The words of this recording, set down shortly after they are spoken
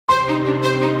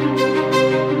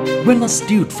When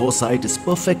astute foresight is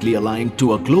perfectly aligned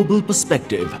to a global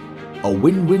perspective, a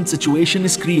win-win situation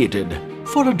is created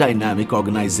for a dynamic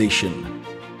organization.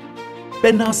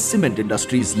 Penna Cement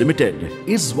Industries Limited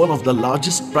is one of the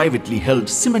largest privately held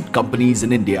cement companies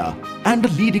in India and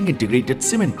a leading integrated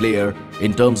cement player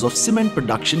in terms of cement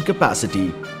production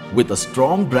capacity, with a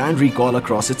strong brand recall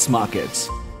across its markets.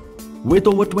 With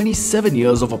over 27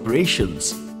 years of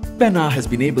operations, Penna has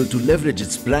been able to leverage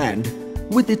its brand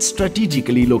with its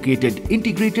strategically located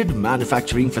integrated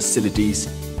manufacturing facilities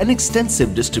and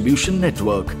extensive distribution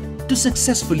network to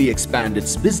successfully expand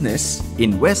its business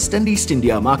in West and East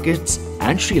India markets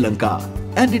and Sri Lanka,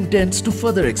 and intends to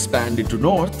further expand into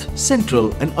North,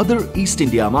 Central and other East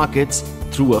India markets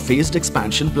through a phased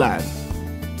expansion plan.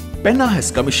 Penna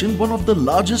has commissioned one of the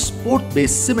largest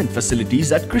port-based cement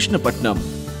facilities at Krishnapatnam.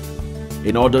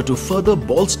 In order to further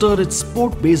bolster its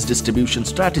port-based distribution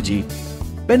strategy,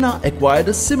 Penna acquired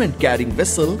a cement carrying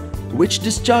vessel which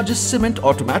discharges cement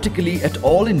automatically at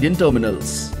all Indian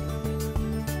terminals.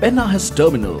 Penna has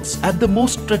terminals at the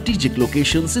most strategic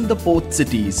locations in the port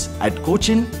cities at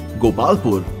Cochin,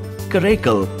 Gopalpur,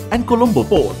 Karaikal and Colombo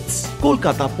ports.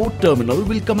 Kolkata Port Terminal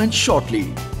will commence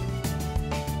shortly.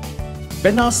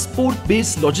 Penna's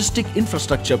port-based logistic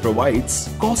infrastructure provides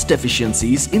cost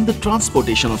efficiencies in the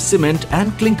transportation of cement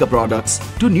and clinker products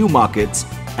to new markets,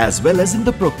 as well as in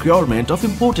the procurement of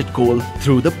imported coal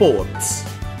through the ports.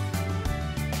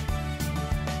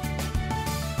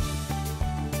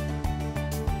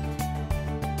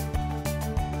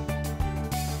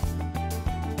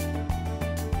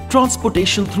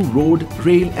 Transportation through road,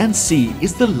 rail and sea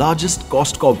is the largest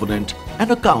cost component and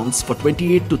accounts for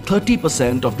 28 to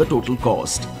 30% of the total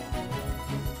cost.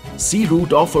 Sea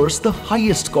route offers the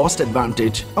highest cost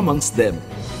advantage amongst them.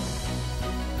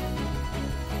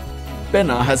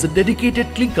 Penna has a dedicated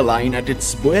clinker line at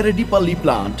its Boyareddypalli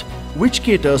plant, which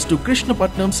caters to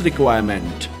Krishnapatnam's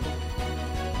requirement.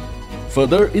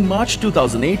 Further, in March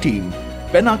 2018,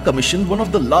 Penna commissioned one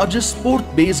of the largest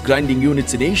port-based grinding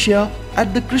units in Asia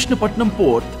at the Krishnapatnam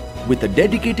port with a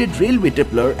dedicated railway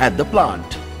tippler at the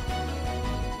plant.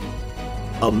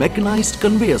 A mechanized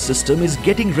conveyor system is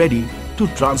getting ready to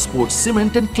transport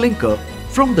cement and clinker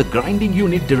from the grinding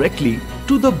unit directly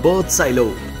to the berth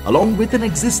silo, along with an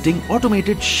existing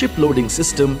automated ship loading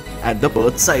system at the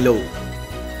berth silo.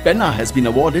 Penna has been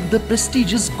awarded the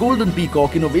prestigious Golden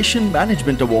Peacock Innovation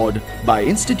Management Award by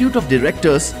Institute of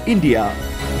Directors, India.